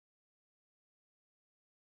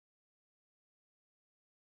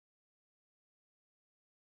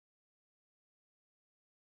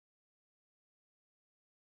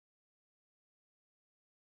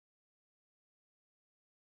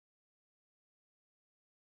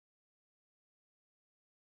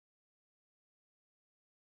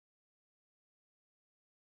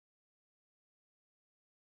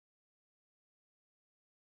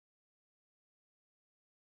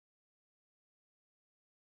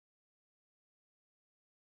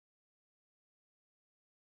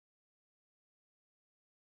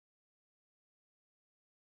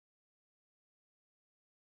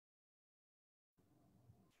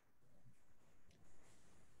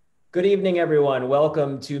Good evening, everyone.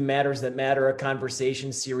 Welcome to Matters That Matter, a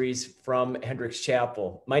conversation series from Hendricks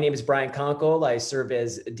Chapel. My name is Brian Konkol. I serve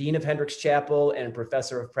as Dean of Hendricks Chapel and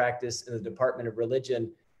Professor of Practice in the Department of Religion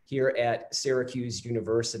here at Syracuse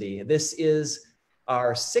University. This is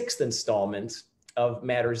our sixth installment of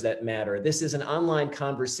Matters That Matter. This is an online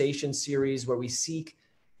conversation series where we seek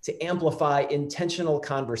to amplify intentional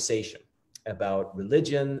conversation about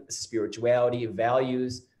religion, spirituality,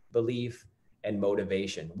 values, belief, and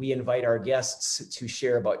motivation. We invite our guests to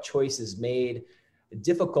share about choices made,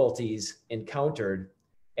 difficulties encountered,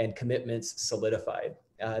 and commitments solidified.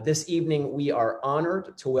 This evening, we are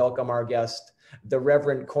honored to welcome our guest, the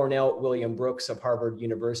Reverend Cornell William Brooks of Harvard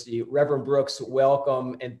University. Reverend Brooks,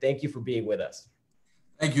 welcome, and thank you for being with us.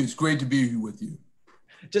 Thank you. It's great to be here with you.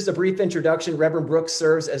 Just a brief introduction. Reverend Brooks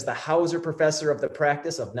serves as the Hauser Professor of the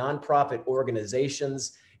Practice of Nonprofit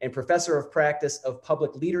Organizations and Professor of Practice of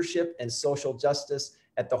Public Leadership and Social Justice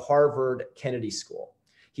at the Harvard Kennedy School.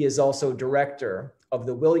 He is also Director of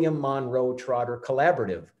the William Monroe Trotter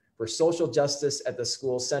Collaborative for Social Justice at the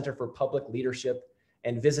school's Center for Public Leadership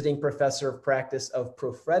and Visiting Professor of Practice of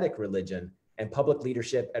Prophetic Religion and Public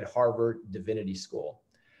Leadership at Harvard Divinity School.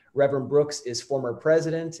 Reverend Brooks is former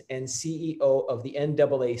president and CEO of the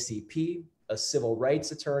NAACP, a civil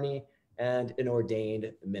rights attorney, and an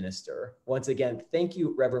ordained minister. Once again, thank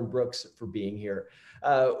you, Reverend Brooks, for being here.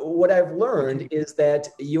 What I've learned is that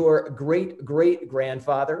your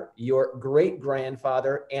great-great-grandfather, your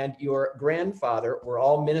great-grandfather, and your grandfather were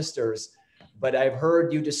all ministers, but I've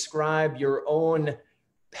heard you describe your own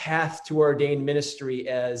path to ordained ministry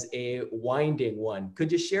as a winding one.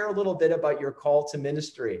 Could you share a little bit about your call to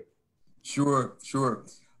ministry? Sure.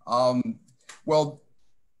 Well,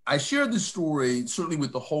 I shared this story certainly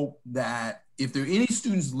with the hope that if there are any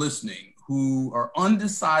students listening who are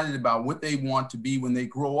undecided about what they want to be when they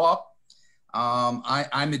grow up,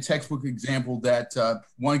 I'm a textbook example that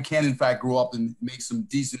one can in fact grow up and make some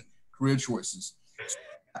decent career choices.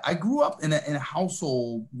 I grew up in a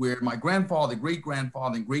household where my grandfather,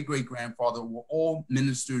 great-grandfather, and great-great-grandfather were all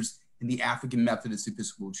ministers in the African Methodist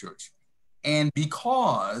Episcopal Church. And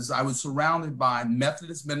because I was surrounded by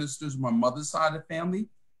Methodist ministers on my mother's side of the family,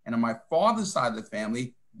 and on my father's side of the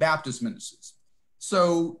family, Baptist ministers.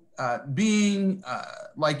 So being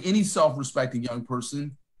like any self-respecting young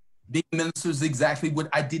person, being a minister is exactly what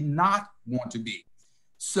I did not want to be.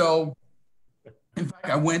 So in fact,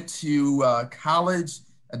 I went to college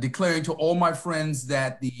declaring to all my friends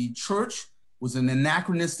that the church was an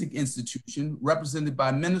anachronistic institution represented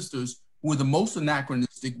by ministers who were the most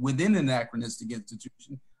anachronistic within an anachronistic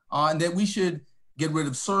institution, and that we should get rid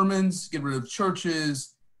of sermons, get rid of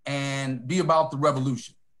churches, and be about the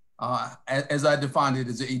revolution, as I defined it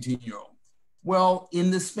as an 18-year-old. Well, in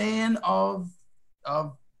the span of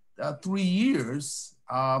 3 years,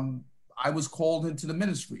 I was called into the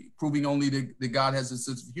ministry, proving only that God has a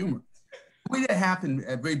sense of humor. The way that happened,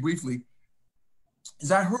 very briefly,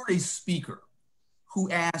 is I heard a speaker who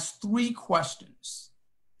asked 3 questions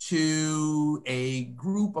to a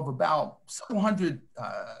group of about several hundred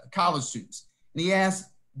college students. And he asked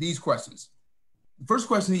these questions. The first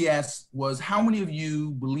question he asked was, how many of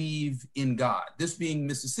you believe in God? This being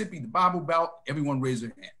Mississippi, the Bible Belt, everyone raised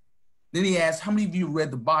their hand. Then he asked, how many of you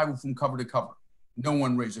read the Bible from cover to cover? No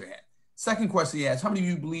one raised their hand. Second question he asked, how many of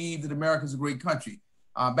you believe that America is a great country?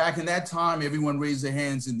 Back in that time, everyone raised their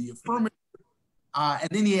hands in the affirmative. And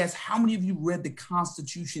then he asked, how many of you read the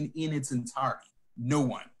Constitution in its entirety? No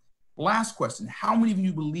one. Last question, how many of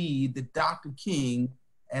you believe that Dr. King,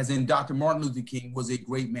 as in Dr. Martin Luther King, was a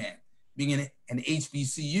great man? Being an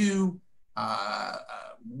HBCU,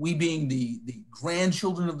 we being the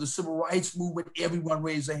grandchildren of the civil rights movement, everyone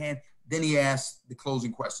raised their hand. Then he asked the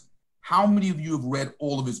closing question, how many of you have read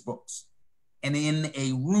all of his books? And in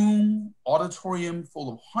a room, auditorium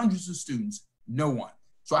full of hundreds of students, no one.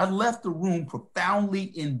 So I left the room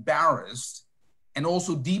profoundly embarrassed and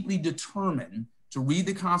also deeply determined to read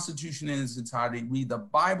the Constitution in its entirety, read the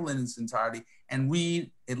Bible in its entirety, and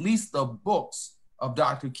read at least the books of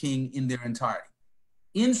Dr. King in their entirety.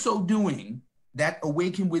 In so doing, that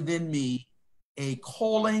awakened within me a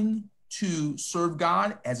calling to serve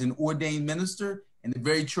God as an ordained minister in the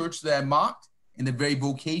very church that I mocked, in the very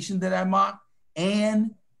vocation that I mocked,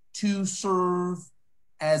 and to serve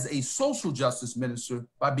as a social justice minister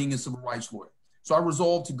by being a civil rights lawyer. So I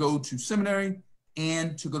resolved to go to seminary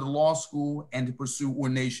and to go to law school and to pursue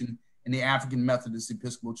ordination in the African Methodist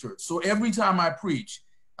Episcopal Church. So every time I preach,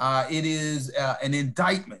 it is an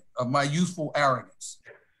indictment of my youthful arrogance.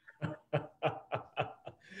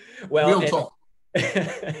 Well, Real talk.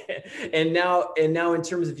 And now in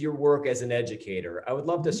terms of your work as an educator, I would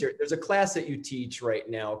love to share, there's a class that you teach right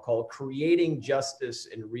now called Creating Justice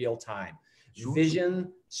in Real Time, Sure.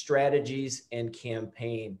 Vision, Strategies, and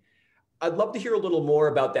Campaign. I'd love to hear a little more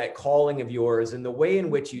about that calling of yours and the way in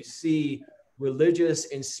which you see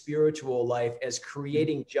religious and spiritual life as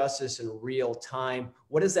creating justice in real time.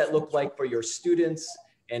 What does that look like for your students?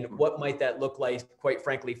 And what might that look like, quite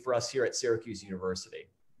frankly, for us here at Syracuse University?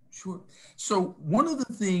 Sure. So one of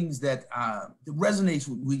the things that resonates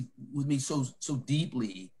with me so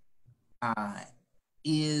deeply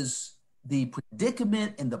is the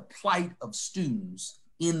predicament and the plight of students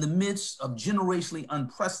in the midst of generationally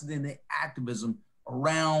unprecedented activism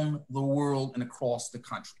around the world and across the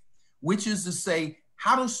country, which is to say,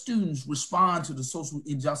 how do students respond to the social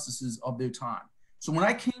injustices of their time? So when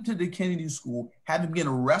I came to the Kennedy School, having been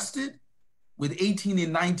arrested with 18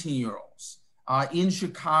 and 19-year-olds in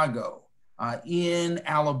Chicago, in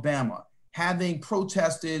Alabama, having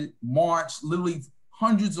protested, marched literally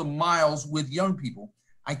hundreds of miles with young people,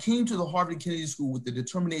 I came to the Harvard Kennedy School with the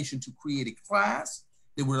determination to create a class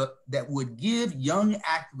that would give young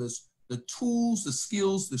activists the tools, the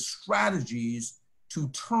skills, the strategies to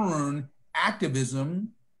turn activism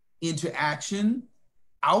into action,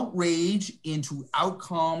 outrage into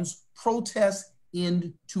outcomes, protest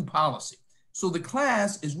into policy. So the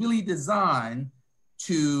class is really designed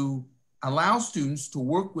to allow students to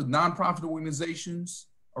work with nonprofit organizations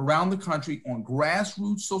around the country on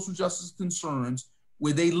grassroots social justice concerns,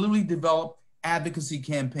 where they literally develop advocacy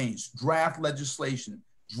campaigns, draft legislation,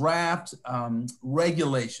 draft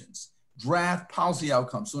regulations, draft policy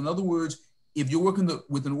outcomes. So in other words, if you're working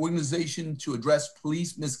with an organization to address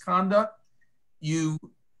police misconduct, you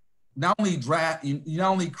not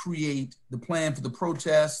only create the plan for the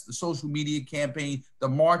protests, the social media campaign, the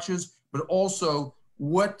marches, but also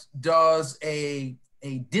what does a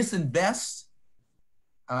disinvest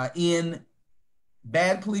in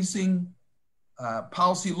bad policing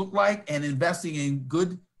policy look like, and investing in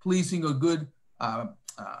good policing or good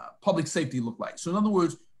public safety look like. So in other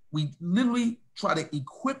words, we literally try to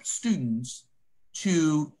equip students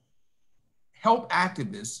to help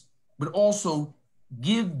activists, but also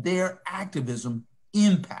give their activism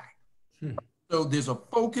impact. So there's a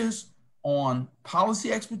focus on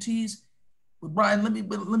policy expertise. But Brian, let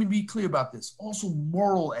me be clear about this. Also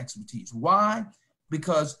moral expertise. Why?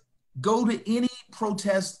 Because go to any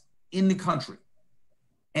protest in the country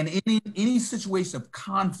and any situation of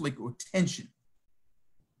conflict or tension,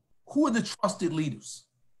 who are the trusted leaders?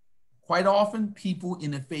 Quite often, people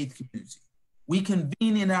in the faith community. We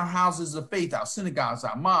convene in our houses of faith, our synagogues,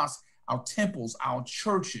 our mosques, our temples, our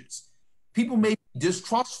churches. People may be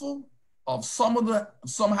distrustful of some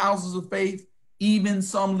houses of faith, even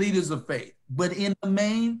some leaders of faith. But in the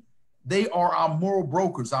main, they are our moral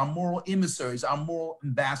brokers, our moral emissaries, our moral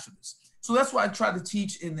ambassadors. So that's why I try to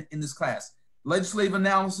teach in this class: legislative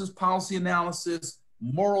analysis, policy analysis,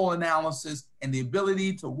 moral analysis, and the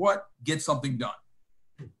ability to get something done.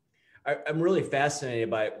 I'm really fascinated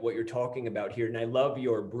by what you're talking about here. And I love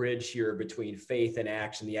your bridge here between faith and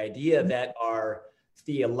action, the idea that our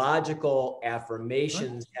theological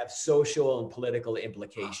affirmations have social and political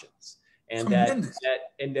implications. And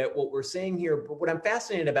that what we're saying here, but what I'm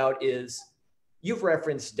fascinated about is you've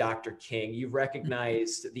referenced Dr. King. You've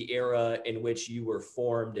recognized the era in which you were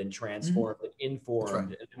formed and transformed and informed.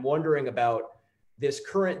 Right. And I'm wondering about this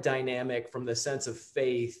current dynamic from the sense of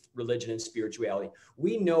faith, religion, and spirituality.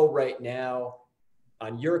 We know right now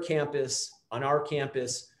on your campus, on our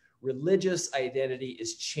campus, religious identity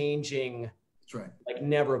is changing like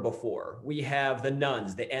never before. We have the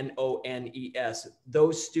nuns, the N-O-N-E-S,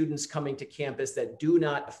 those students coming to campus that do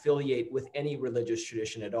not affiliate with any religious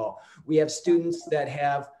tradition at all. We have students that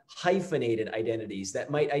have hyphenated identities that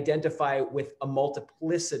might identify with a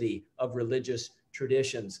multiplicity of religious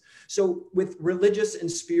traditions. So with religious and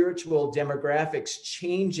spiritual demographics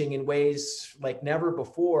changing in ways like never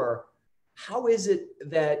before, how is it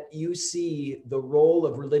that you see the role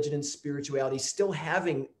of religion and spirituality still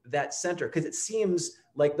having that center? Because it seems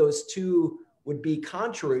like those two would be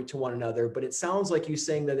contrary to one another, but it sounds like you're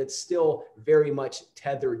saying that it's still very much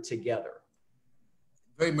tethered together.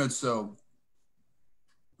 Very much so.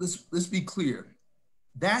 Let's be clear.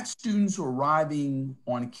 That students arriving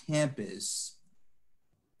on campus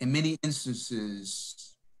in many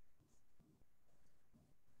instances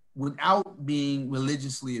without being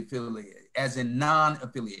religiously affiliated, as in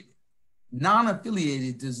non-affiliated.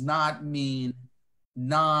 Non-affiliated does not mean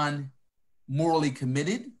non-morally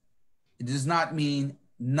committed. It does not mean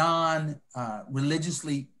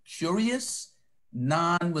non-religiously curious,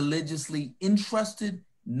 non-religiously interested.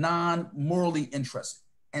 non-morally interested.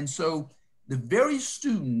 And so the very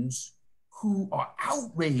students who are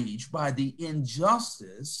outraged by the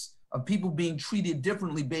injustice of people being treated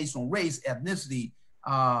differently based on race, ethnicity,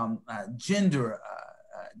 gender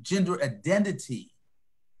identity,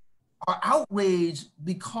 are outraged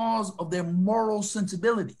because of their moral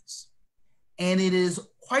sensibilities. And it is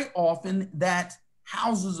quite often that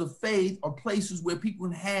houses of faith are places where people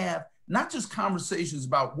can have not just conversations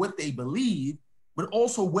about what they believe, but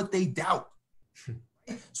also what they doubt.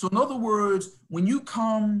 So in other words, when you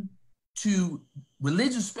come to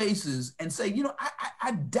religious spaces and say, you know,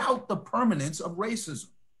 I doubt the permanence of racism.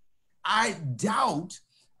 I doubt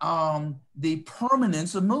the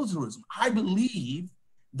permanence of militarism. I believe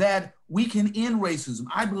that we can end racism.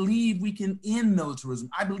 I believe we can end militarism.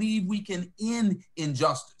 I believe we can end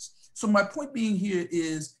injustice. So my point being here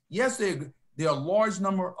is, yes, there are a large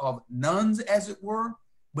number of nones, as it were,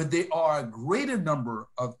 but there are a greater number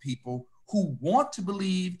of people who want to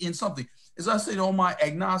believe in something. As I say to all my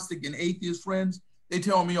agnostic and atheist friends, they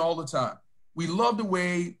tell me all the time, we love the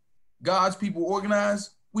way God's people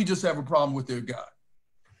organize, we just have a problem with their God.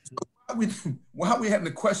 So why are we having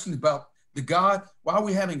a question about the God? Why are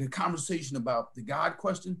we having a conversation about the God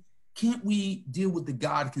question? Can't we deal with the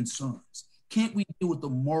God concerns? Can't we deal with the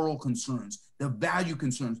moral concerns, the value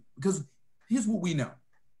concerns? Because here's what we know.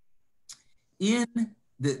 In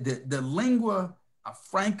the lingua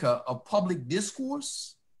franca of public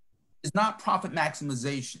discourse is not profit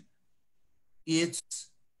maximization.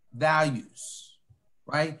 It's values,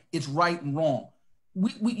 right? It's right and wrong.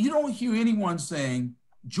 You don't hear anyone saying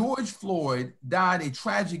George Floyd died a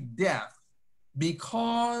tragic death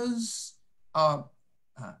because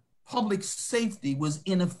public safety was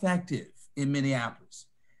ineffective in Minneapolis.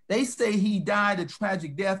 They say he died a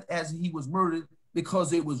tragic death as he was murdered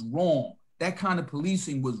because it was wrong. That kind of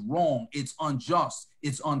policing was wrong. It's unjust.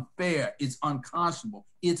 It's unfair. It's unconscionable.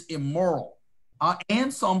 It's immoral.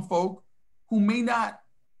 And some folk who may not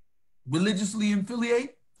religiously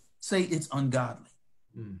affiliate say it's ungodly.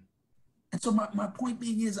 Mm. And so my point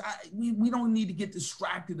being is we don't need to get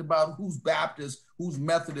distracted about who's Baptist, who's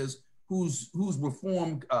Methodist, who's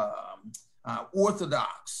Reformed,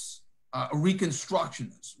 Orthodox,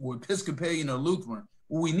 Reconstructionist, or Episcopalian or Lutheran.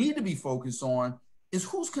 What we need to be focused on is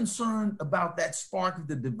who's concerned about that spark of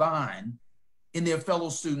the divine in their fellow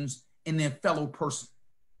students, in their fellow person.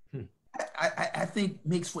 I think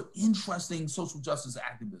makes for interesting social justice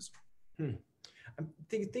activism. I'm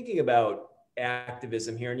thinking about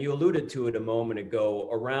activism here, and you alluded to it a moment ago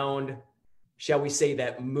around, shall we say,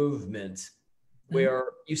 that movement where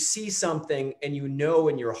you see something and you know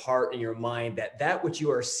in your heart and your mind that which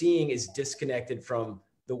you are seeing is disconnected from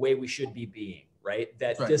the way we should be being, right?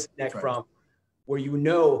 That disconnect from where you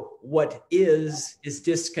know what is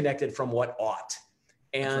disconnected from what ought.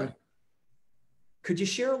 And could you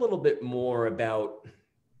share a little bit more about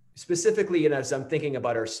specifically, and as I'm thinking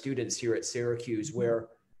about our students here at Syracuse, where,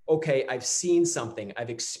 okay, I've seen something, I've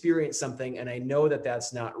experienced something, and I know that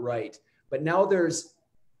that's not right. But now there's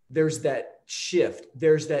that shift,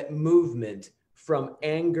 there's that movement from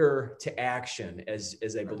anger to action, as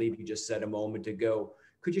I believe you just said a moment ago.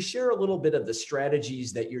 Could you share a little bit of the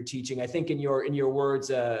strategies that you're teaching? I think in your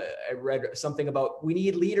words, I read something about we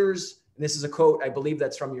need leaders, and this is a quote, I believe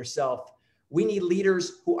that's from yourself. We need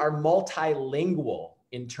leaders who are multilingual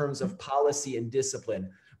in terms of policy and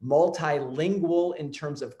discipline, multilingual in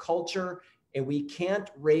terms of culture, and we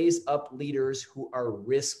can't raise up leaders who are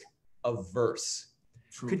risk averse.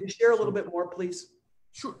 True. Could you share a little bit more, please?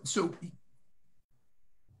 Sure. So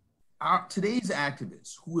today's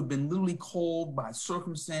activists who have been literally called by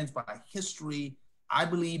circumstance, by history, I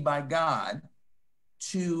believe by God,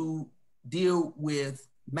 to deal with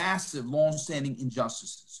massive, long-standing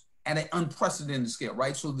injustices at an unprecedented scale,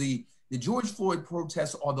 right? So the George Floyd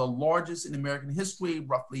protests are the largest in American history,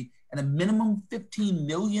 roughly at a minimum 15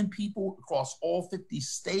 million people across all 50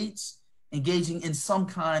 states engaging in some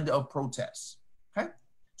kind of protests, okay?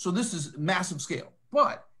 So this is massive scale.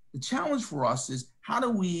 But the challenge for us is how do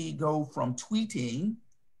we go from tweeting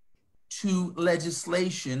to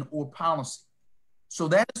legislation or policy? So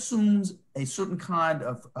that assumes a certain kind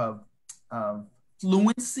of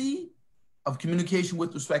fluency of communication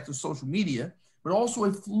with respect to social media, but also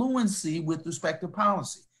a fluency with respect to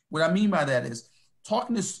policy. What I mean by that is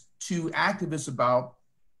talking to activists about,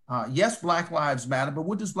 yes, Black Lives Matter, but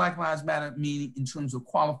what does Black Lives Matter mean in terms of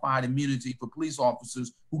qualified immunity for police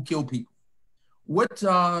officers who kill people? What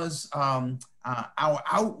does our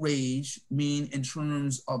outrage mean in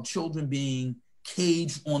terms of children being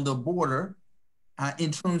caged on the border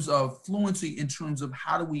in terms of fluency, in terms of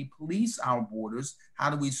how do we police our borders, how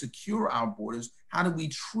do we secure our borders, how do we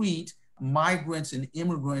treat migrants and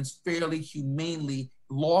immigrants fairly, humanely,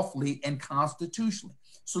 lawfully, and constitutionally.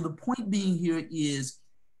 So the point being here is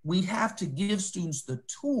we have to give students the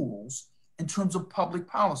tools in terms of public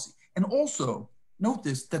policy. And also, note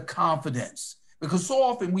this, the confidence. Because so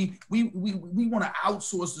often we want to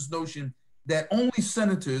outsource this notion that only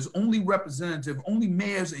senators, only representatives, only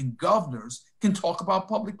mayors and governors can talk about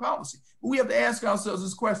public policy. But we have to ask ourselves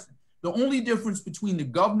this question. The only difference between the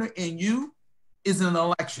governor and you is an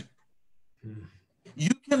election. You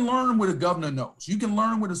can learn what a governor knows. You can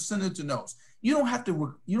learn what a senator knows. You don't have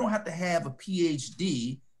to have a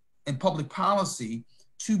PhD in public policy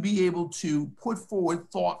to be able to put forward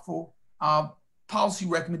thoughtful policy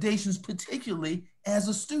recommendations, particularly as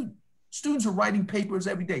a student. Students are writing papers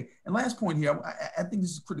every day. And last point here, I think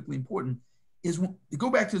this is critically important, is to go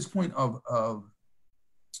back to this point of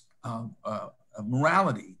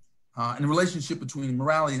morality and the relationship between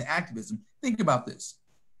morality and activism. Think about this.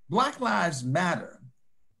 Black Lives Matter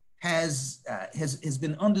has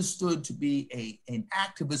been understood to be an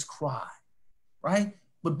activist cry, right?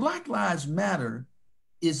 But Black Lives Matter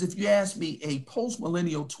is, if you ask me, a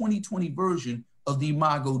post-millennial 2020 version of the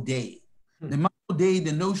Imago Dei. The Imago Dei,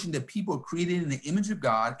 the notion that people are created in the image of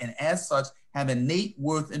God and as such have innate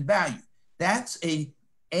worth and value. That's a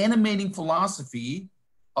animating philosophy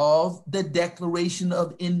of the Declaration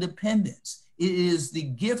of Independence. It is the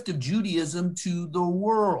gift of Judaism to the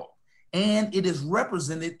world. And it is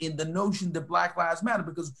represented in the notion that Black Lives Matter,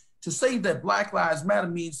 because to say that Black Lives Matter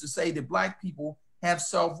means to say that Black people have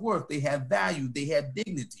self-worth, they have value, they have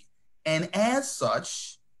dignity. And as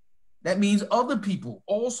such, that means other people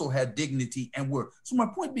also have dignity and worth. So my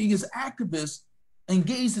point being is activists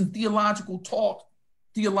engaged in theological talk,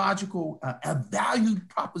 a valued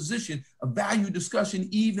proposition, a value discussion,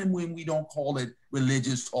 even when we don't call it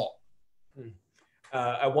religious talk.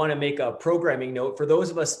 I want to make a programming note. For those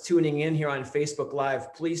of us tuning in here on Facebook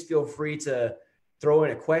Live, please feel free to throw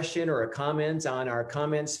in a question or a comment on our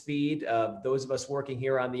comments feed. Those of us working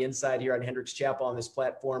here on the inside here on Hendricks Chapel on this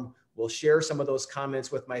platform will share some of those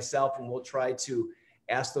comments with myself, and we'll try to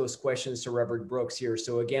ask those questions to Reverend Brooks here.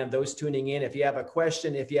 So again, those tuning in, if you have a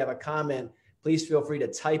question, if you have a comment, please feel free to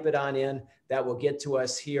type it on in. That will get to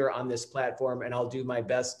us here on this platform, and I'll do my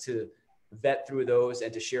best to vet through those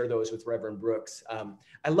and to share those with Reverend Brooks.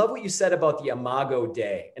 I love what you said about the Imago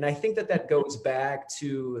Dei, and I think that goes back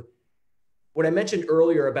to what I mentioned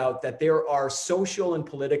earlier about that there are social and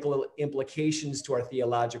political implications to our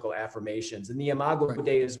theological affirmations, and the Imago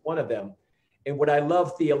Dei is one of them. And what I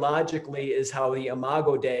love theologically is how the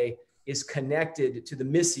Imago Dei is connected to the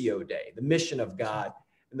Missio Dei, the mission of God,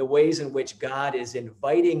 and the ways in which God is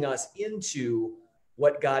inviting us into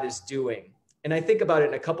what God is doing. And I think about it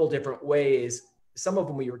in a couple different ways. Some of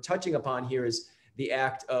them we were touching upon here is the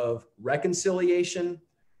act of reconciliation,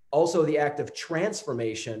 also the act of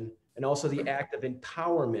transformation, and also the act of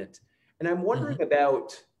empowerment. And I'm wondering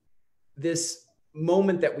about this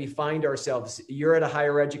moment that we find ourselves. You're at a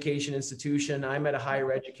higher education institution. I'm at a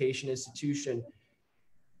higher education institution.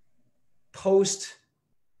 Post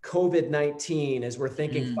COVID-19, as we're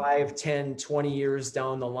thinking 5, 10, 20 years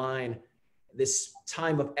down the line, this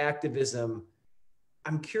time of activism,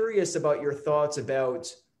 I'm curious about your thoughts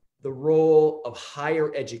about the role of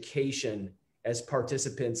higher education as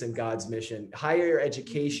participants in God's mission, higher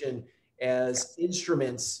education as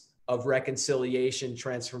instruments of reconciliation,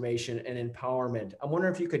 transformation, and empowerment. I'm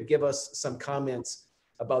wondering if you could give us some comments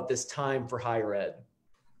about this time for higher ed.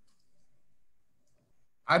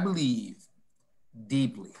 I believe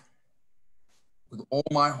deeply, with all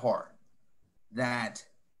my heart, that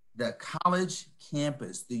the college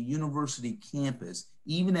campus, the university campus,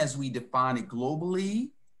 even as we define it globally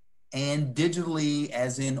and digitally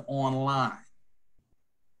as in online,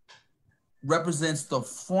 represents the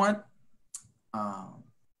front,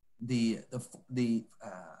 the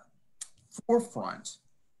forefront,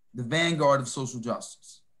 the vanguard of social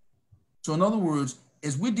justice. So in other words,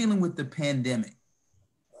 as we're dealing with the pandemic,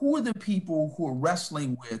 who are the people who are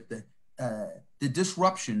wrestling with the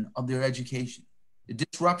disruption of their education, the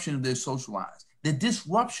disruption of their social lives, the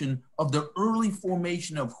disruption of the early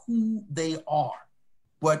formation of who they are,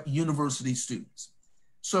 but university students?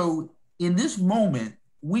 So in this moment,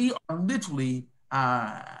 we are literally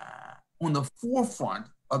on the forefront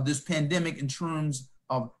of this pandemic in terms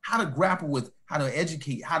of how to grapple with, how to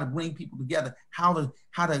educate, how to bring people together, how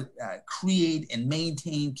to create and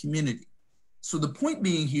maintain community. So the point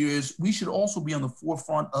being here is we should also be on the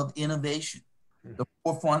forefront of innovation, the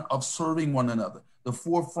forefront of serving one another, the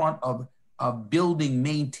forefront of building,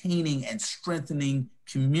 maintaining, and strengthening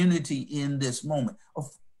community in this moment,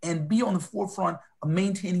 and be on the forefront of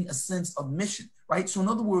maintaining a sense of mission, right? So in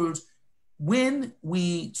other words, when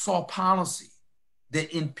we saw policy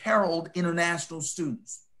that imperiled international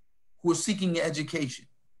students who are seeking education,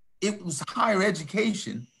 it was higher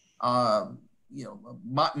education, my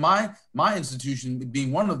institution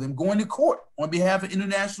being one of them, going to court on behalf of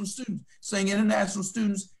international students, saying international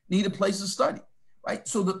students need a place to study, right?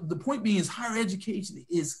 So the point being is higher education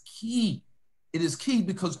is key. It is key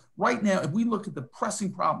because right now, if we look at the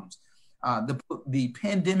pressing problems, the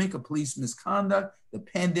pandemic of police misconduct, the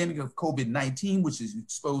pandemic of COVID-19, which has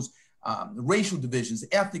exposed racial divisions,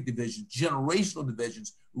 ethnic divisions, generational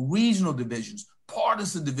divisions, regional divisions,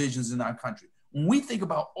 partisan divisions in our country. When we think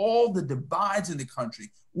about all the divides in the country,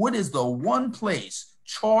 what is the one place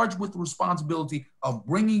charged with the responsibility of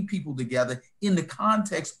bringing people together in the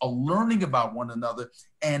context of learning about one another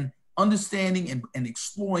and understanding and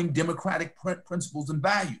exploring democratic principles and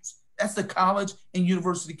values? That's the college and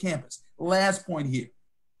university campus. Last point here.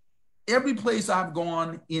 Every place I've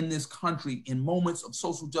gone in this country in moments of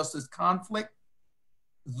social justice conflict,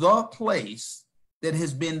 the place that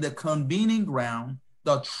has been the convening ground,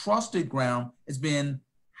 the trusted ground,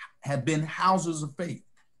 have been houses of faith.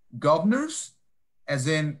 Governors, as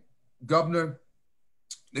in Governor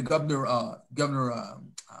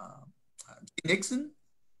Nixon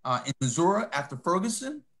in Missouri after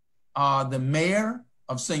Ferguson, the mayor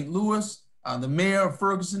of St. Louis, the mayor of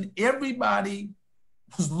Ferguson, everybody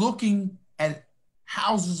was looking at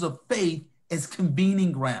houses of faith as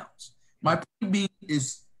convening grounds. My point being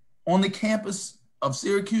is on the campus of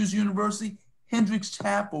Syracuse University, Hendricks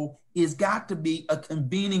Chapel has got to be a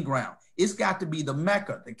convening ground. It's got to be the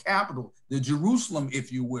Mecca, the capital, the Jerusalem,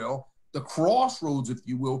 if you will, the crossroads, if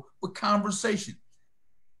you will, for conversation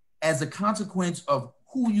as a consequence of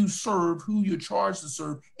who you serve, who you're charged to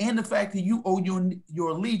serve, and the fact that you owe your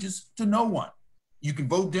allegiance to no one. You can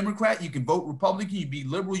vote Democrat, you can vote Republican, you can be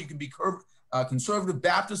liberal, you can be conservative,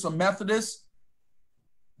 Baptist, or Methodist.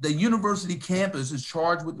 The university campus is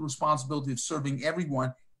charged with the responsibility of serving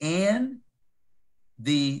everyone, and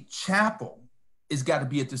the chapel has got to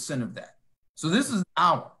be at the center of that. So this is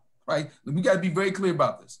our, right? We got to be very clear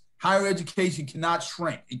about this. Higher education cannot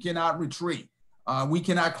shrink. It cannot retreat. We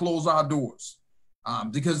cannot close our doors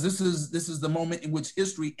because this is the moment in which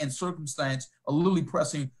history and circumstance are literally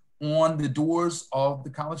pressing on the doors of the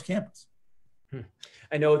college campus.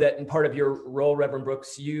 I know that in part of your role, Reverend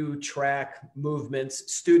Brooks, you track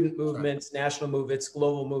movements, student movements, right, national movements,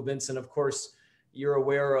 global movements, and of course, you're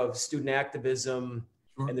aware of student activism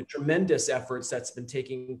and the tremendous efforts that's been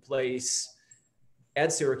taking place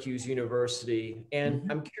at Syracuse University.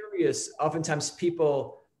 And I'm curious, oftentimes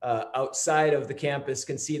people outside of the campus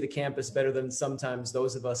can see the campus better than sometimes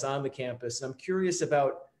those of us on the campus. And I'm curious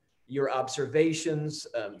about your observations,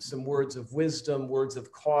 some words of wisdom, words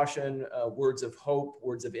of caution, words of hope,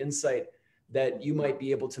 words of insight that you might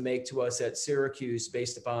be able to make to us at Syracuse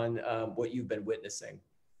based upon what you've been witnessing.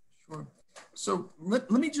 Sure. So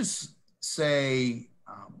let me just say,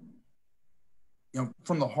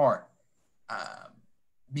 from the heart,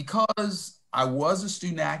 because I was a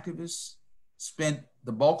student activist, spent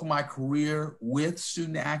the bulk of my career with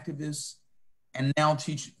student activists, and now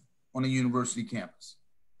teach on a university campus.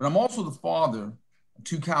 But I'm also the father of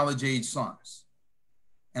 2 college-age sons.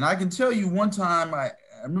 And I can tell you one time, I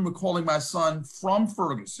remember calling my son from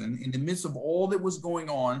Ferguson in the midst of all that was going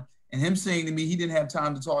on, and him saying to me he didn't have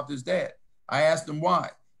time to talk to his dad. I asked him why.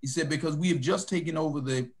 He said, because we have just taken over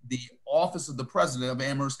the office of the president of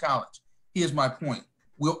Amherst College. Here's my point.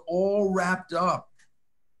 We're all wrapped up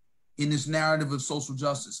in this narrative of social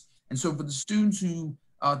justice. And so for the students who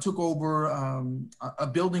took over a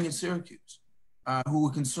building at Syracuse, who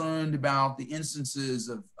were concerned about the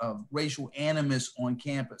instances of racial animus on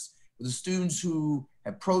campus, for the students who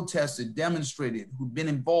have protested, demonstrated, who've been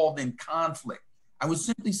involved in conflict, I would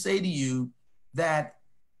simply say to you that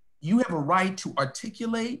you have a right to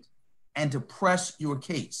articulate and to press your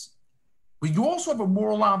case. But you also have a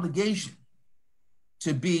moral obligation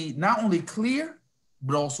to be not only clear,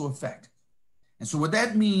 but also effective. And so what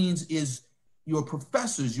that means is your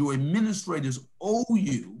professors, your administrators owe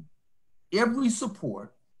you every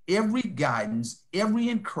support, every guidance, every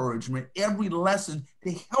encouragement, every lesson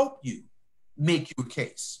to help you make your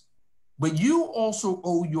case. But you also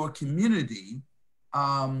owe your community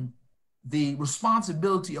the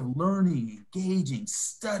responsibility of learning, engaging,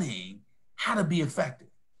 studying how to be effective.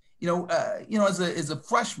 As a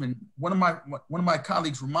freshman, one of my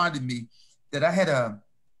colleagues reminded me that I had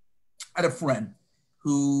a friend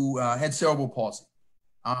who had cerebral palsy.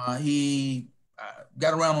 He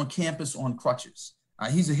got around on campus on crutches.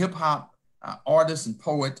 He's a hip hop artist and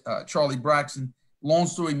poet, Charlie Braxton. Long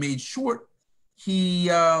story made short,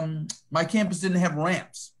 my campus didn't have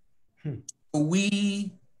ramps.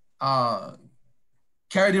 We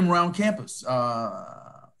carried him around campus.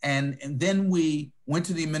 And then we went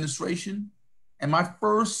to the administration. And my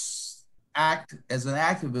first act as an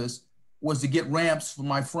activist was to get ramps for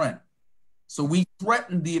my friend. So we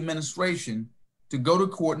threatened the administration to go to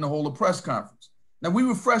court and to hold a press conference. Now, we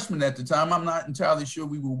were freshmen at the time. I'm not entirely sure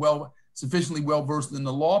we were sufficiently well-versed in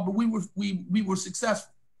the law, but we were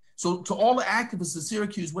successful. So to all the activists at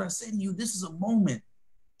Syracuse, what I say to you, this is a moment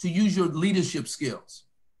to use your leadership skills.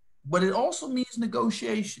 But it also means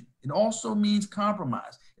negotiation. It also means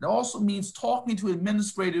compromise. It also means talking to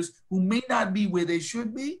administrators who may not be where they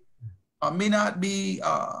should be, may not be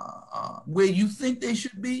where you think they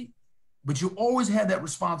should be, but you always have that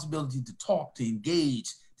responsibility to talk, to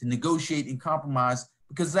engage, to negotiate and compromise,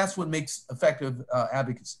 because that's what makes effective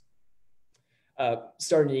advocacy.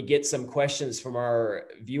 Starting to get some questions from our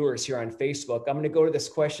viewers here on Facebook. I'm going to go to this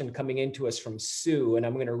question coming into us from Sue, and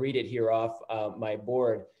I'm going to read it here off my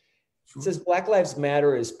board. It says, Black Lives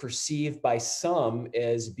Matter is perceived by some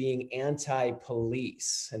as being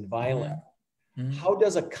anti-police and violent. Mm-hmm. How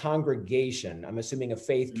does a congregation, I'm assuming a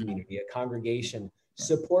faith community, a congregation,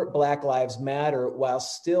 support Black Lives Matter while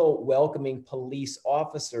still welcoming police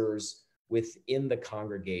officers within the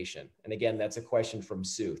congregation? And again, that's a question from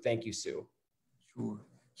Sue. Thank you, Sue.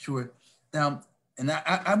 Sure. Now, and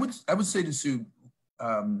I would say to Sue,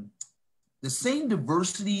 the same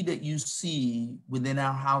diversity that you see within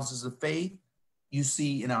our houses of faith, you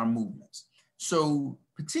see in our movements. So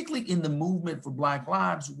particularly in the movement for Black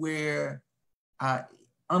Lives, where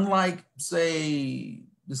unlike, say,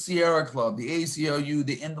 the Sierra Club, the ACLU,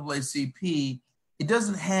 the NAACP, it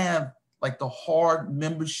doesn't have like the hard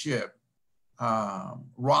membership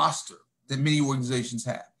roster that many organizations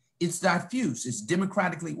have. It's diffuse, it's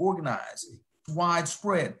democratically organized,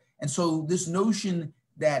 widespread. And so this notion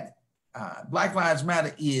that Black Lives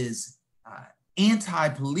Matter is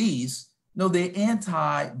anti-police, no, they're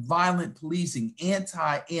anti-violent policing,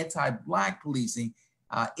 anti-Black policing,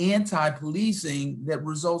 anti-policing that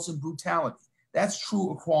results in brutality. That's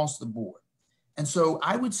true across the board. And so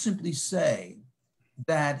I would simply say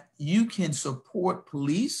that you can support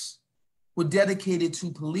police who are dedicated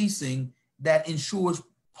to policing that ensures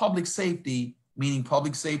public safety, meaning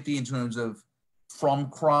public safety in terms of from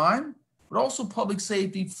crime, but also public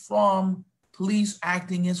safety from police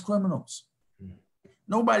acting as criminals.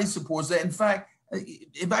 Nobody supports that. In fact,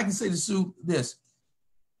 if I can say to Sue this,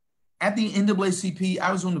 at the NAACP,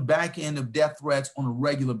 I was on the back end of death threats on a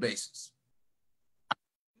regular basis. I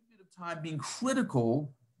spent a bit of time being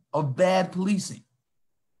critical of bad policing.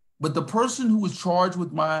 But the person who was charged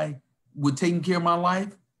with taking care of my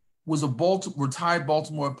life was a retired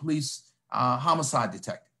Baltimore police homicide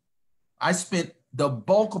detective. I spent the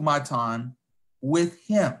bulk of my time with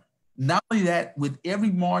him. Not only that, with every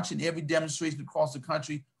march and every demonstration across the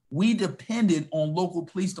country, we depended on local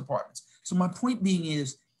police departments. So my point being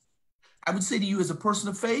is, I would say to you as a person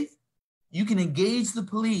of faith, you can engage the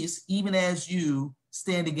police even as you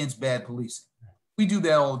stand against bad policing. We do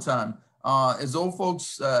that all the time. As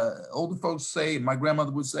older folks say, my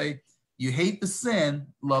grandmother would say, you hate the sin,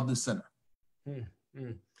 love the sinner.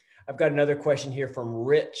 I've got another question here from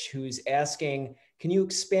Rich, who's asking, can you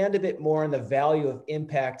expand a bit more on the value of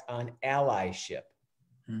impact on allyship,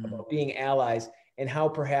 about being allies, and how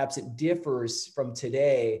perhaps it differs from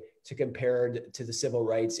today to compared to the civil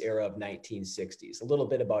rights era of 1960s? A little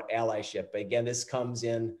bit about allyship. But again, this comes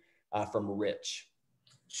in from Rich.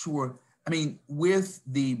 Sure. I mean, with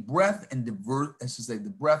the breadth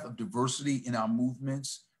of diversity in our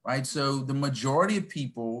movements, right? So the majority of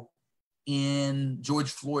people in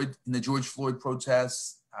the George Floyd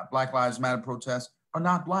protests, Black Lives Matter protests, are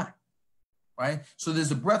not Black, right? So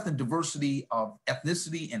there's a breadth and diversity of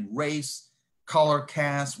ethnicity and race, color,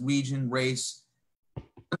 caste, region, race.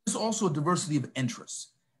 But there's also a diversity of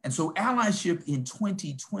interests. And so allyship in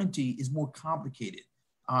 2020 is more complicated.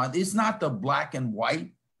 It's not the black and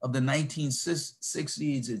white of the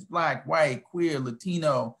 1960s. It's Black, white, queer,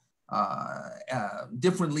 Latino,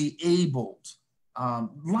 differently abled,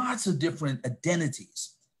 lots of different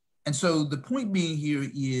identities. And so the point being here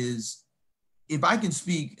is, if I can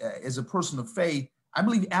speak as a person of faith, I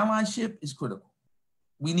believe allyship is critical.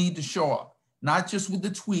 We need to show up, not just with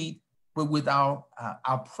the tweet, but with our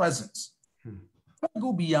presence. I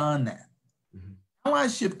go beyond that.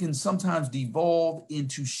 Allyship can sometimes devolve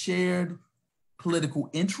into shared political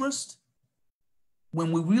interest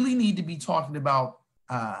when we really need to be talking about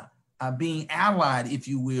being allied, if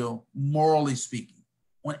you will, morally speaking.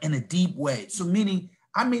 in a deep way. So meaning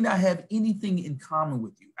I may not have anything in common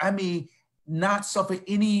with you. I may not suffer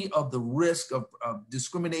any of the risk of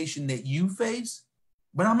discrimination that you face,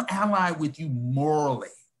 but I'm allied with you morally,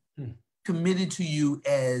 committed to you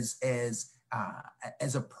as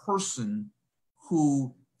a person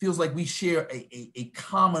who feels like we share a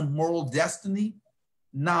common moral destiny,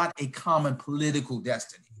 not a common political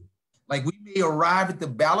destiny. Like we may arrive at the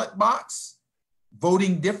ballot box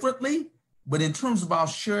voting differently, but in terms of our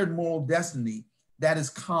shared moral destiny, that is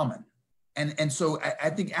common. And so I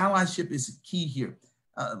think allyship is key here.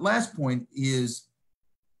 Last point is,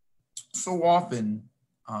 so often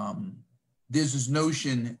there's this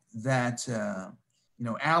notion that,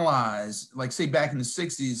 allies, like say back in the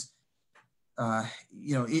 60s,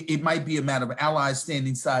 it might be a matter of allies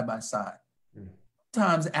standing side by side.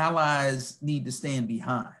 Sometimes allies need to stand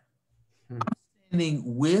behind. I'm standing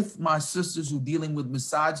with my sisters who are dealing with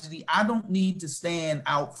misogyny. I don't need to stand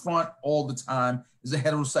out front all the time as a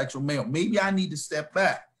heterosexual male. Maybe I need to step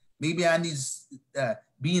back. Maybe I need to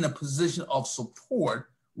be in a position of support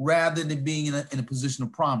rather than being in a position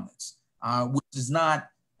of prominence, which does not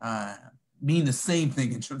mean the same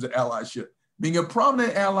thing in terms of allyship. Being a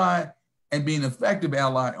prominent ally and being an effective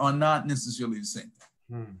ally are not necessarily the same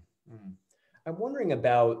thing. I'm wondering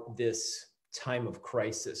about this time of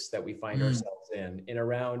crisis that we find ourselves in and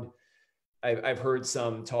around. I've heard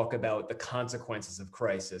some talk about the consequences of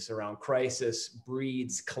crisis. Around crisis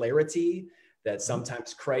breeds clarity, that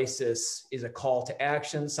sometimes crisis is a call to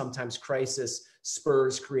action. Sometimes crisis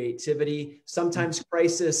spurs creativity. Sometimes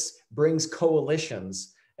crisis brings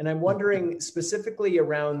coalitions. And I'm wondering specifically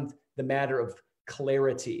around the matter of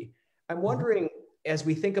clarity. I'm wondering, as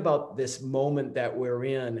we think about this moment that we're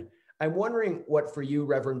in, I'm wondering what for you,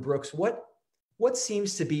 Reverend Brooks, what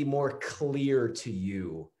seems to be more clear to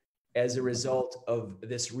you as a result of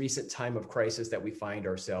this recent time of crisis that we find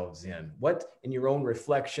ourselves in? What, in your own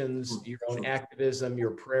reflections, your own activism,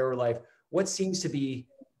 your prayer life, what seems to be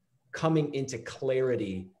coming into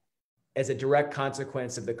clarity as a direct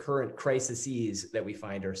consequence of the current crises that we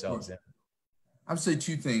find ourselves in? I would say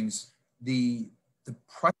two things. The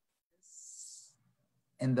price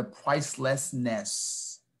and the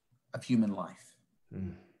pricelessness of human life.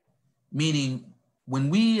 Meaning, when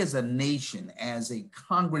we as a nation, as a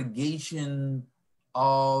congregation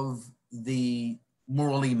of the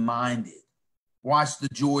morally minded, watched the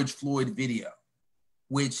George Floyd video,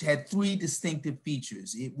 which had three distinctive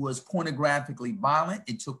features. It was pornographically violent,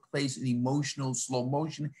 it took place in emotional slow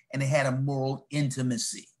motion, and it had a moral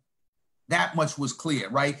intimacy. That much was clear,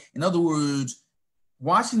 right? In other words,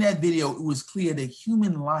 watching that video, it was clear that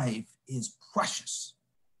human life is precious.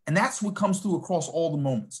 And that's what comes through across all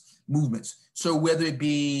the movements. So whether it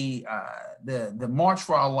be the March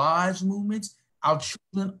for Our Lives movements, our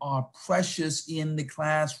children are precious in the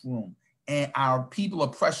classroom, and our people are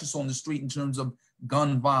precious on the street in terms of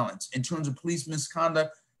gun violence, in terms of police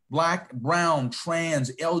misconduct. Black, brown,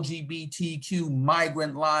 trans, LGBTQ,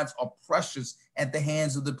 migrant lives are precious at the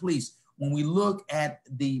hands of the police. When we look at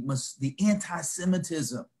the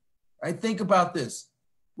anti-Semitism, right? Think about this.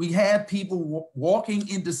 We had people walking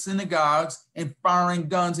into synagogues and firing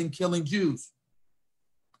guns and killing Jews.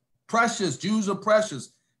 Precious, Jews are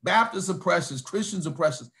precious, Baptists are precious, Christians are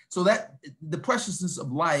precious. So that the preciousness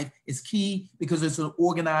of life is key because it's an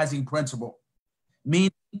organizing principle.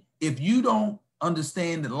 Meaning, if you don't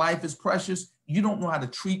understand that life is precious, you don't know how to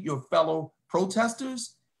treat your fellow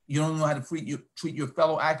protesters, you don't know how to treat your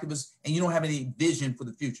fellow activists, and you don't have any vision for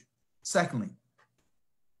the future. Secondly,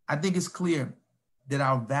 I think it's clear that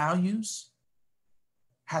our values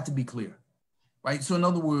have to be clear, right? So in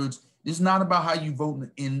other words, it's not about how you vote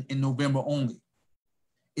in November only.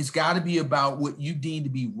 It's got to be about what you deem to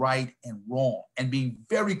be right and wrong, and being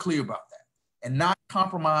very clear about that, and not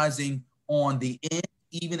compromising on the end,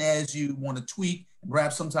 even as you want to tweak and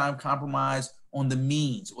perhaps sometimes compromise on the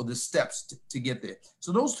means or the steps to get there.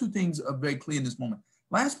 So those two things are very clear in this moment.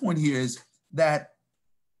 Last point here is that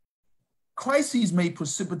crises may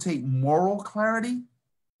precipitate moral clarity,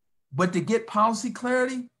 but to get policy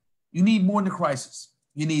clarity, you need more than a crisis.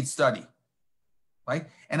 You need study, right?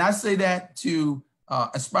 And I say that to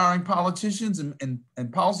aspiring politicians and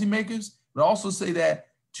policymakers, but also say that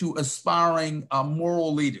to aspiring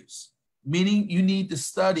moral leaders, meaning you need to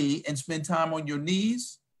study and spend time on your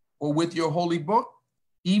knees or with your holy book,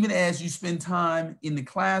 even as you spend time in the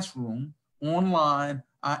classroom, online,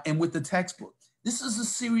 and with the textbook. This is a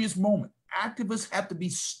serious moment. Activists have to be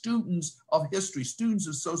students of history, students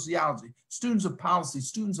of sociology, students of policy,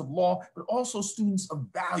 students of law, but also students of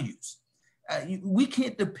values. We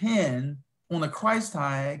can't depend on a crisis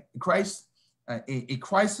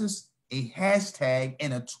a hashtag,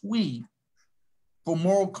 and a tweet for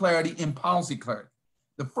moral clarity and policy clarity.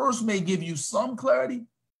 The first may give you some clarity,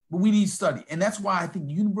 but we need study. And that's why I think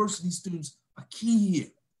university students are key here,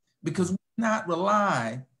 because we cannot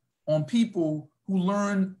rely on people who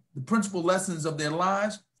learned the principal lessons of their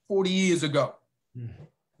lives 40 years ago.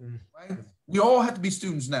 Right? We all have to be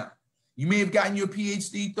students now. You may have gotten your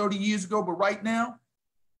PhD 30 years ago, but right now,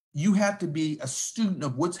 you have to be a student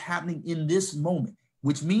of what's happening in this moment,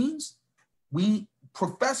 which means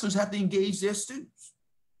professors have to engage their students,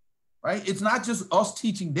 right? It's not just us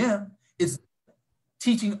teaching them, it's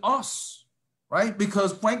teaching us, right?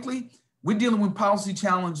 Because frankly, we're dealing with policy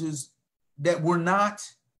challenges that were not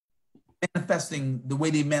manifesting the way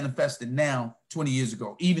they manifested now 20 years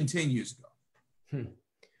ago, even 10 years ago.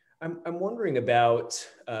 I'm wondering about,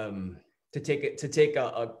 to take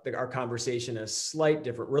our conversation a slight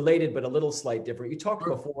different, related, but a little slight different. You talked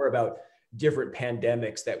before about different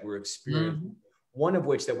pandemics that we're experiencing. One of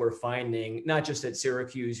which that we're finding, not just at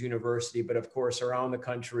Syracuse University, but of course around the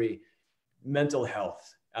country, mental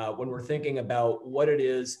health. When we're thinking about what it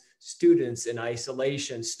is, students in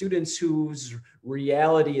isolation, students whose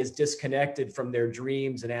reality is disconnected from their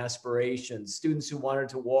dreams and aspirations, students who wanted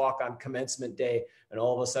to walk on commencement day and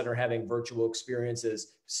all of a sudden are having virtual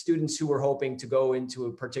experiences, students who were hoping to go into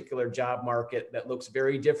a particular job market that looks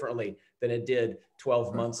very differently than it did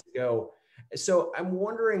 12 months ago. So I'm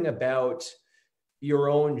wondering about your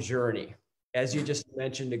own journey, as you just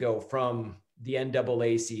mentioned, to go from the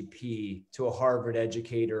NAACP to a Harvard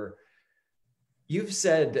educator. You've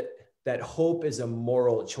said that hope is a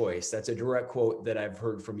moral choice. That's a direct quote that I've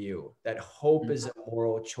heard from you, that hope is a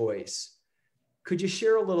moral choice. Could you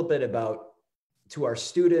share a little bit about, to our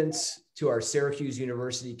students, to our Syracuse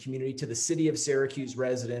University community, to the city of Syracuse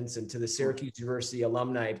residents, and to the Syracuse University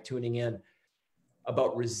alumni tuning in,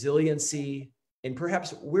 about resiliency, and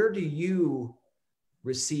perhaps where do you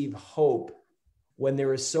receive hope when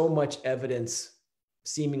there is so much evidence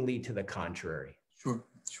seemingly to the contrary? Sure.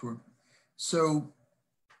 So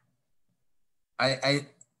I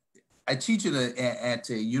teach at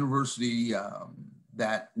a university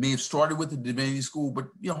that may have started with a divinity school, but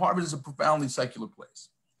Harvard is a profoundly secular place.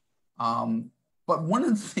 But one of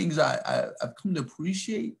the things I've come to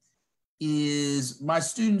appreciate is my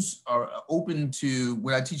students are open to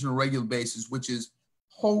what I teach on a regular basis, which is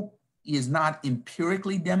hope is not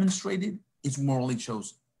empirically demonstrated, it's morally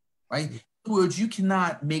chosen, right? In other words, you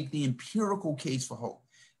cannot make the empirical case for hope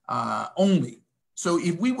only. So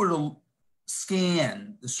if we were to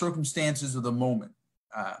scan the circumstances of the moment,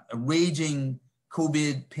 a raging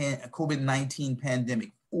COVID-19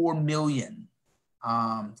 pandemic, 4 million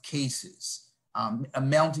cases, a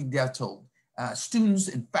mounting death toll, students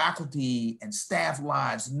and faculty and staff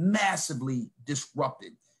lives massively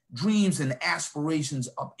disrupted, dreams and aspirations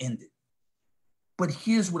upended. But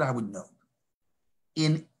here's what I would note.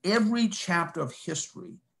 In every chapter of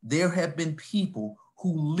history, there have been people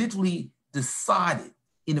who literally decided,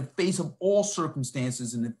 in the face of all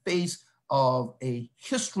circumstances, in the face of a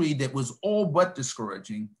history that was all but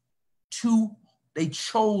discouraging, they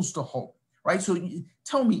chose to hope, right? So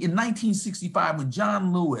tell me, in 1965, when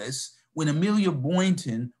John Lewis, when Amelia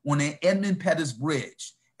Boynton, on the Edmund Pettus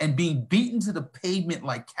Bridge, and being beaten to the pavement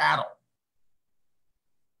like cattle,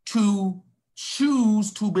 to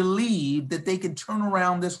choose to believe that they could turn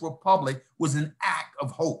around this republic was an act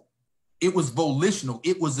of hope. It was volitional.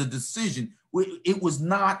 It was a decision. It was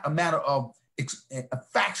not a matter of a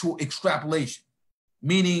factual extrapolation,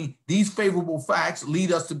 meaning these favorable facts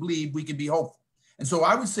lead us to believe we can be hopeful. And so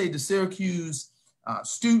I would say to Syracuse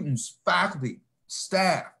students, faculty,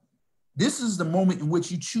 staff, this is the moment in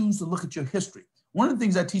which you choose to look at your history. One of the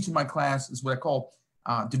things I teach in my class is what I call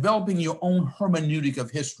developing your own hermeneutic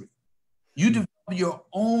of history. You develop your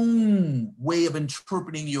own way of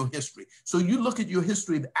interpreting your history. So you look at your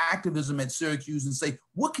history of activism at Syracuse and say,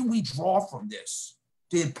 what can we draw from this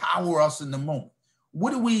to empower us in the moment?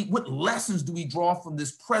 What lessons do we draw from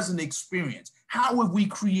this present experience? How have we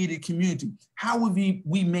created community? How have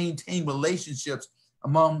we maintained relationships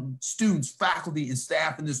among students, faculty, and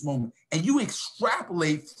staff in this moment? And you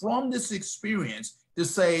extrapolate from this experience to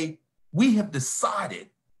say, we have decided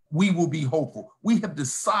we will be hopeful. We have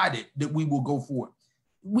decided that we will go forward.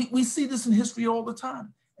 We see this in history all the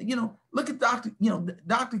time. Look at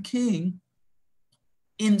Dr. King,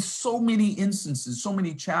 in so many instances, so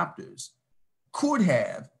many chapters, could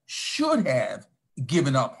have, should have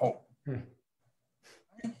given up hope.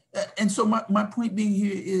 And so my point being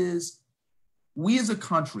here is, we as a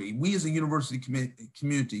country, we as a university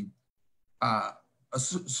community, are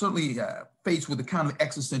certainly faced with a kind of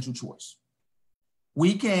existential choice.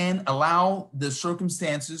 We can allow the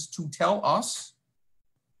circumstances to tell us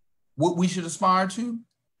what we should aspire to,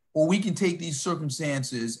 or we can take these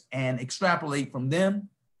circumstances and extrapolate from them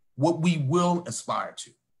what we will aspire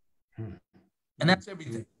to. And that's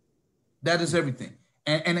everything. That is everything.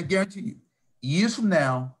 And I guarantee you, years from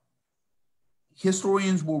now,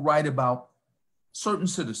 historians will write about certain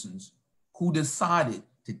citizens who decided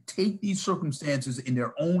to take these circumstances in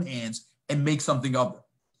their own hands and make something of them.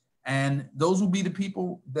 And those will be the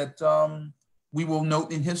people that we will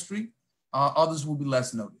note in history. Others will be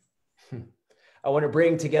less noted. I'm going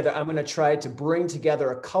to try to bring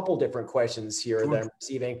together a couple different questions here that I'm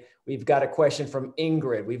receiving. We've got a question from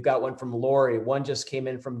Ingrid. We've got one from Lori. One just came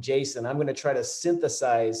in from Jason. I'm going to try to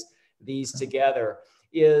synthesize these together.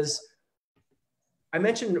 I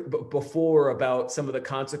mentioned before about some of the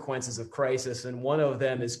consequences of crisis, and one of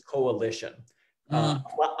them is coalition.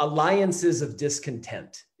 Alliances of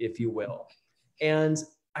discontent, if you will. And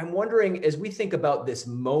I'm wondering, as we think about this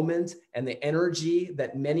moment and the energy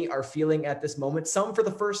that many are feeling at this moment, some for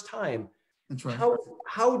the first time, that's right.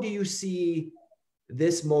 How do you see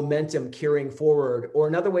this momentum carrying forward? Or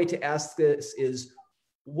another way to ask this is,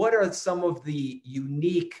 what are some of the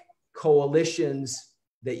unique coalitions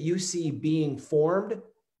that you see being formed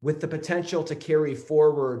with the potential to carry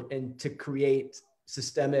forward and to create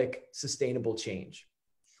systemic, sustainable change?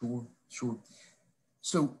 Sure.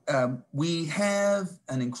 So we have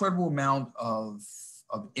an incredible amount of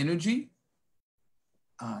energy.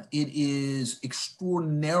 It is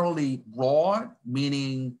extraordinarily broad,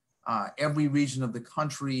 meaning every region of the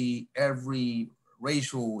country, every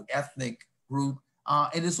racial, ethnic group,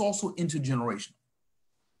 and it's also intergenerational.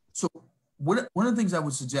 So one of the things I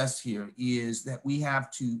would suggest here is that we have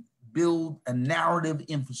to build a narrative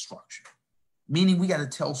infrastructure, meaning we got to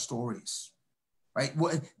tell stories, right?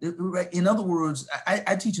 Well, in other words,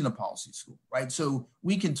 I teach in a policy school, right? So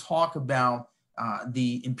we can talk about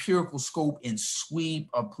the empirical scope and sweep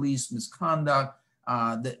of police misconduct,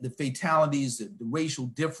 the fatalities, the racial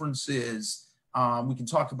differences. We can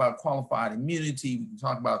talk about qualified immunity. We can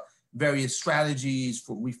talk about various strategies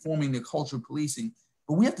for reforming the culture of policing.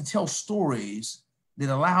 But we have to tell stories that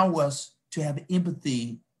allow us to have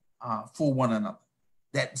empathy for one another.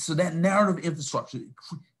 So that narrative infrastructure,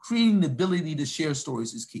 creating the ability to share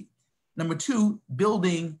stories is key. Number two,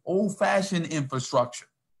 building old-fashioned infrastructure,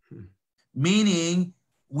 meaning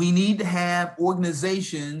we need to have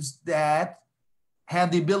organizations that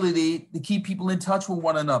have the ability to keep people in touch with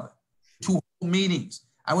one another, to hold meetings.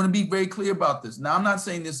 I want to be very clear about this. Now, I'm not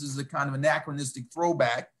saying this is a kind of anachronistic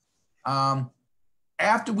throwback.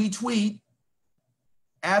 After we tweet,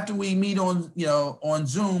 after we meet on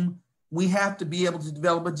Zoom, we have to be able to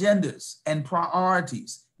develop agendas and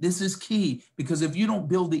priorities. This is key, because if you don't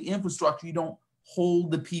build the infrastructure, you don't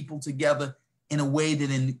hold the people together in a way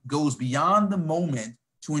that goes beyond the moment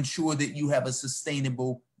to ensure that you have a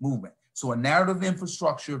sustainable movement. So a narrative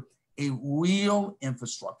infrastructure, a real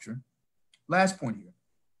infrastructure. Last point here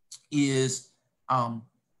is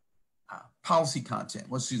policy content.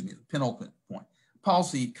 Well, excuse me, penultimate point.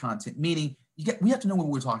 Policy content, meaning we have to know what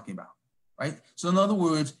we're talking about, right? So in other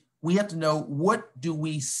words, we have to know, what do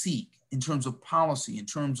we seek in terms of policy, in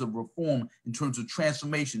terms of reform, in terms of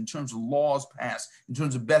transformation, in terms of laws passed, in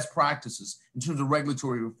terms of best practices, in terms of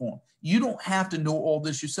regulatory reform. You don't have to know all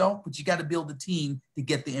this yourself, but you got to build a team to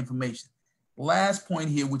get the information. Last point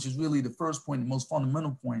here, which is really the first point, the most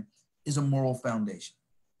fundamental point, is a moral foundation.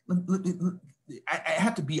 I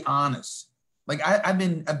have to be honest. Like I've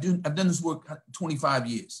done this work 25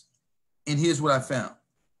 years, and here's what I found.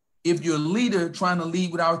 If you're a leader trying to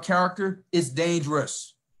lead without character, it's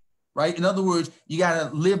dangerous, right? In other words, you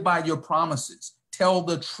got to live by your promises, tell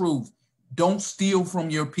the truth, don't steal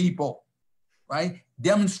from your people, right?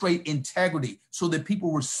 Demonstrate integrity so that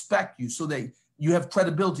people respect you, so that you have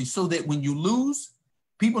credibility, so that when you lose,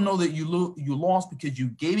 people know that you lost because you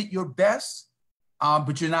gave it your best,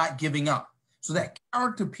 but you're not giving up. So that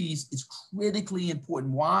character piece is critically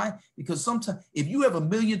important. Why? Because sometimes if you have 1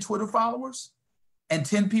 million Twitter followers, and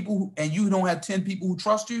 10 people, and you don't have 10 people who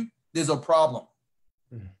trust you, there's a problem.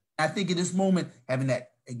 I think in this moment, having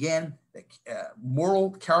that, again, that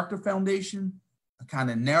moral character foundation, a kind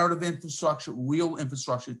of narrative infrastructure, real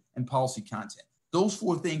infrastructure, and policy content. Those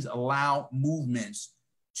 4 things allow movements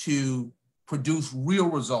to produce real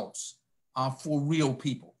results for real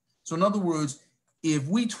people. So in other words, if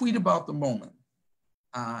we tweet about the moment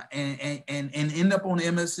and end up on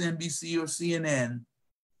MSNBC or CNN,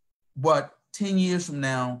 but 10 years from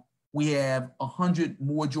now, we have 100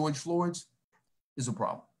 more George Floyds, is a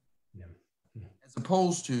problem. Yeah. As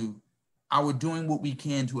opposed to our doing what we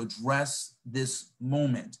can to address this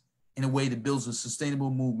moment in a way that builds a sustainable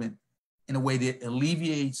movement, in a way that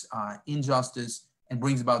alleviates injustice and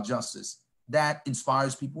brings about justice. That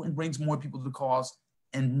inspires people and brings more people to the cause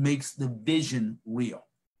and makes the vision real.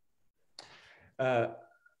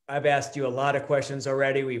 I've asked you a lot of questions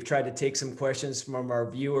already. We've tried to take some questions from our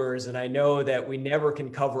viewers, and I know that we never can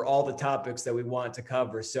cover all the topics that we want to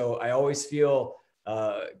cover. So I always feel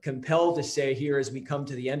compelled to say here as we come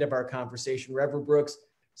to the end of our conversation, Reverend Brooks,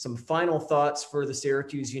 some final thoughts for the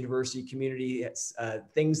Syracuse University community,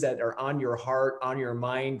 things that are on your heart, on your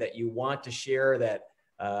mind that you want to share that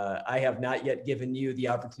I have not yet given you the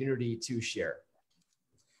opportunity to share.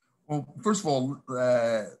 Well, first of all,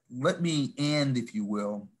 let me end, if you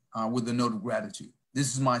will, with a note of gratitude.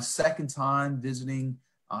 This is my second time visiting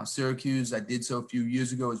Syracuse. I did so a few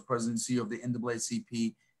years ago as president and CEO of the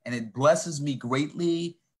NAACP, and it blesses me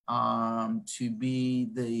greatly to be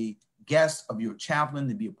the guest of your chaplain,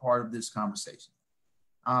 to be a part of this conversation.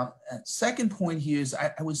 Second point here is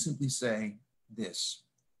I would simply say this.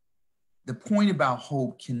 The point about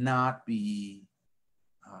hope cannot be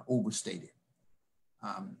overstated.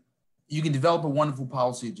 You can develop a wonderful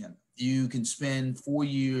policy agenda. You can spend 4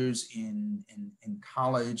 years in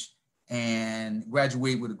college and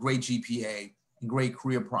graduate with a great GPA and great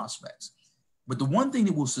career prospects. But the one thing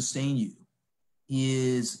that will sustain you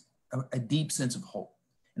is a deep sense of hope.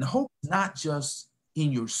 And hope is not just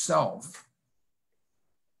in yourself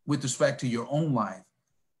with respect to your own life,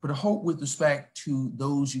 but a hope with respect to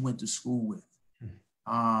those you went to school with,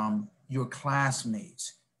 your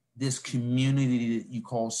classmates, this community that you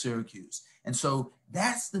call Syracuse. And so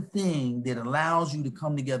that's the thing that allows you to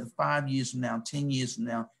come together 5 years from now, 10 years from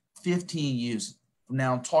now, 15 years from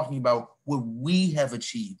now, talking about what we have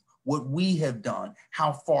achieved, what we have done,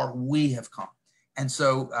 how far we have come. And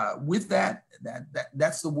so with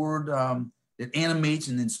that's the word that animates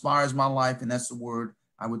and inspires my life. And that's the word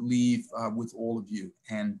I would leave with all of you.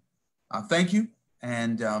 And thank you.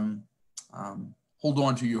 And hold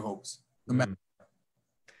on to your hopes. No matter.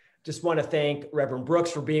 Just want to thank Reverend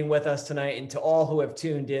Brooks for being with us tonight, and to all who have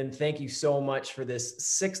tuned in, thank you so much for this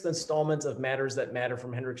 6th installment of Matters That Matter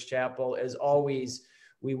from Hendricks Chapel. As always,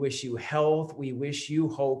 we wish you health, we wish you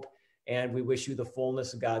hope, and we wish you the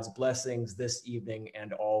fullness of God's blessings this evening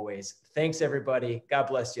and always. Thanks, everybody. God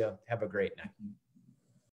bless you. Have a great night.